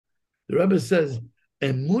The Rebbe says,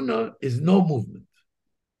 emuna is no movement.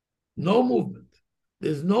 No movement.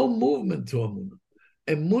 There's no movement to emuna.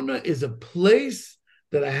 Emuna is a place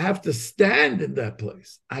that I have to stand in that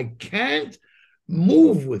place. I can't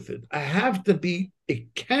move with it. I have to be,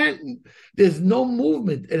 it can't, there's no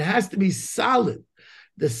movement. It has to be solid.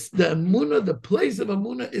 The emuna, the place of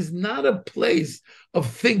emuna is not a place of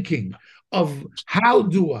thinking, of how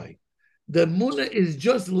do I. The emuna is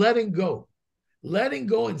just letting go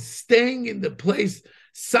and staying in the place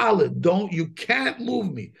solid. You can't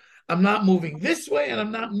move me. I'm not moving this way and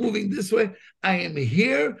I'm not moving this way. I am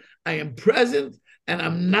here, I am present, and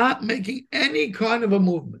I'm not making any kind of a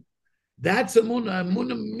movement. That's emuna.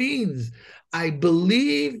 Emuna means I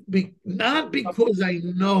believe, not because I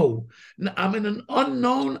know. I'm in an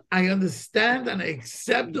unknown. I understand and I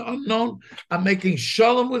accept the unknown. I'm making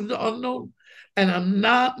shalom with the unknown, and I'm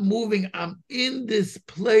not moving. I'm in this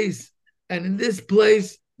place, and in this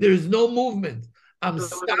place, there's no movement. I'm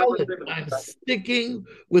solid. I'm sticking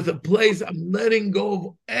with a place. I'm letting go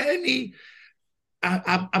of any.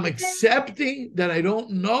 I'm accepting that I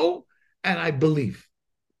don't know, and I believe.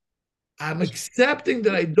 I'm accepting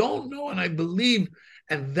that I don't know and I believe.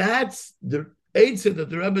 And that's the answer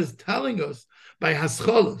that the Rebbe is telling us by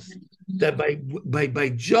Hascholos, that by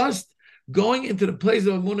just going into the place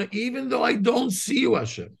of Amunah, even though I don't see you,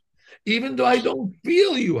 Hashem, even though I don't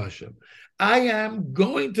feel you, Hashem, I am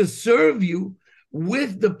going to serve you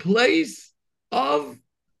with the place of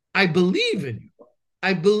I believe in you.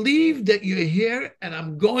 I believe that you're here, and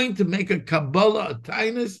I'm going to make a Kabbalah, a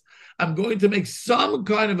Tainus. I'm going to make some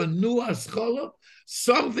kind of a new Aschala,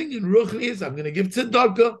 something in Ruchnius. I'm going to give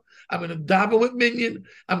tzedakah. I'm going to daven with Minyan.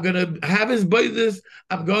 I'm going to have his this.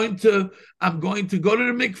 I'm going to go to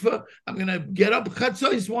the mikveh. I'm going to get up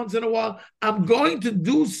chatzos once in a while. I'm going to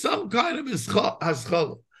do some kind of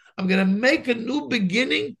Aschala. I'm going to make a new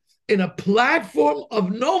beginning in a platform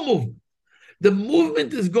of no movement. The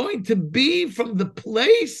movement is going to be from the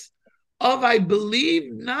place of I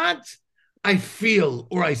believe, not I feel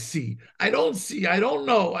or I see. I don't see, I don't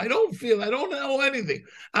know, I don't feel, I don't know anything.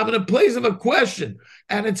 I'm in a place of a question,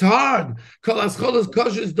 and it's hard. Kol ascholas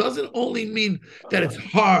koshes doesn't only mean that it's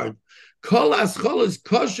hard. Kol ascholas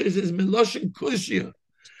koshes is miloshin kushia.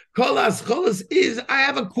 Kol ascholas is, I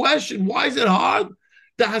have a question. Why is it hard?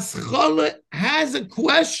 The haschola has a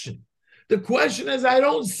question. The question is, I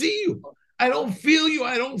don't see you. I don't feel you.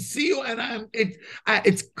 I don't see you, and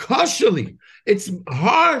it's kashali. It's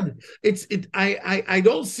hard. I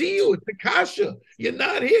don't see you. It's a kasha. You're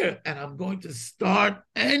not here, and I'm going to start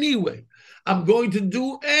anyway. I'm going to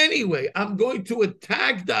do anyway. I'm going to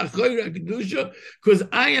attack the Achayra Kedusha because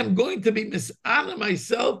I am going to be misana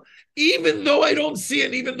myself, even though I don't see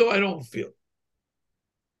and even though I don't feel.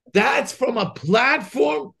 That's from a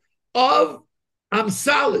platform of I'm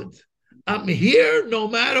solid. I'm here no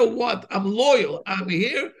matter what. I'm loyal. I'm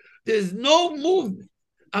here. There's no movement.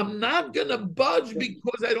 I'm not going to budge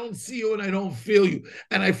because I don't see you and I don't feel you.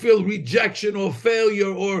 And I feel rejection or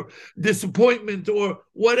failure or disappointment or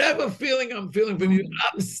whatever feeling I'm feeling from you.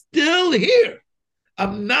 I'm still here.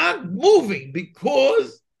 I'm not moving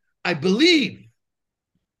because I believe.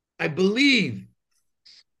 I believe.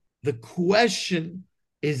 The question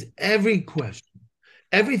is every question.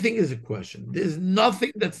 Everything is a question. There's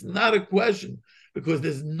nothing that's not a question because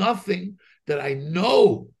there's nothing that I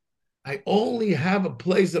know. I only have a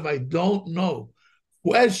place of I don't know.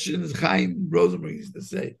 Questions, Chaim Rosenberg used to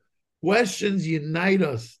say, questions unite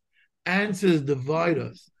us, answers divide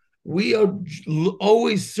us. We are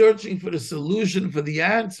always searching for the solution for the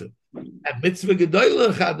answer. And mitzvah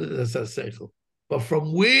gedolah, but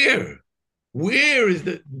from where? Where is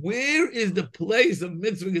the place of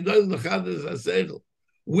mitzvah gedolah?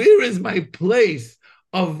 Where is my place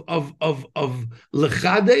of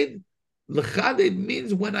lechaded? Lechaded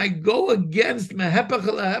means when I go against mehepach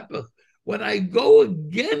lehepach, when I go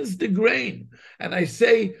against the grain, and I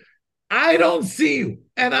say, I don't see you,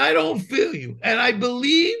 and I don't feel you, and I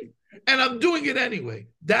believe, and I'm doing it anyway.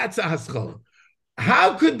 That's a haskalah.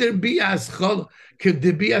 How could there be a haskalah? Could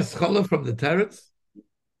there be a haskalah from the teretz?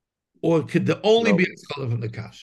 Or could there only be a haskalah from the kash?